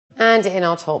And in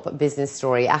our top business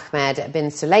story, Ahmed bin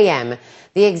Sulayem,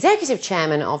 the executive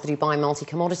chairman of the Dubai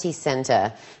Multi-Commodities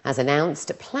Centre, has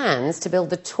announced plans to build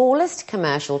the tallest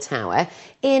commercial tower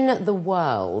in the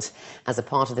world as a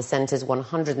part of the centre's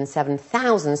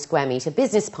 107,000 square metre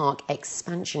business park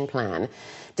expansion plan,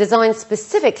 designed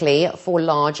specifically for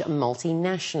large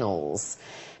multinationals.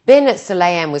 Bin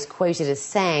Sulayem was quoted as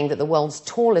saying that the world's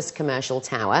tallest commercial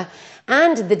tower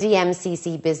and the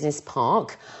DMCC business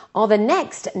park are the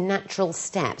next natural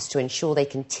steps to ensure they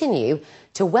continue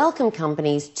to welcome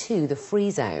companies to the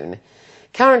free zone.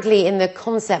 Currently in the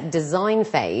concept design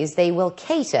phase, they will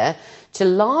cater to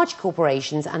large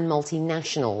corporations and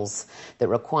multinationals that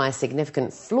require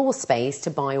significant floor space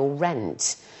to buy or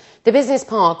rent. The business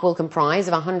park will comprise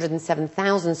of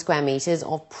 107,000 square metres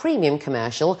of premium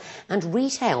commercial and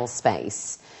retail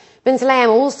space. Bin Sulayem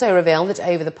also revealed that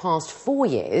over the past 4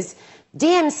 years,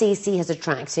 DMCC has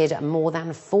attracted more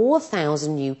than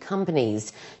 4,000 new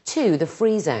companies to the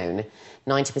free zone,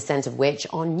 90% of which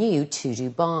are new to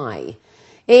Dubai.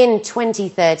 In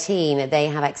 2013, they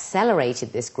have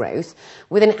accelerated this growth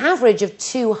with an average of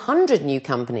 200 new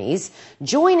companies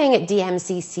joining at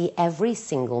DMCC every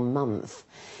single month.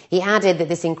 He added that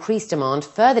this increased demand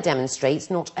further demonstrates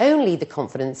not only the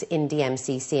confidence in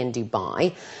DMCC and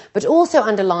Dubai, but also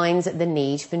underlines the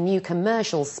need for new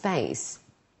commercial space.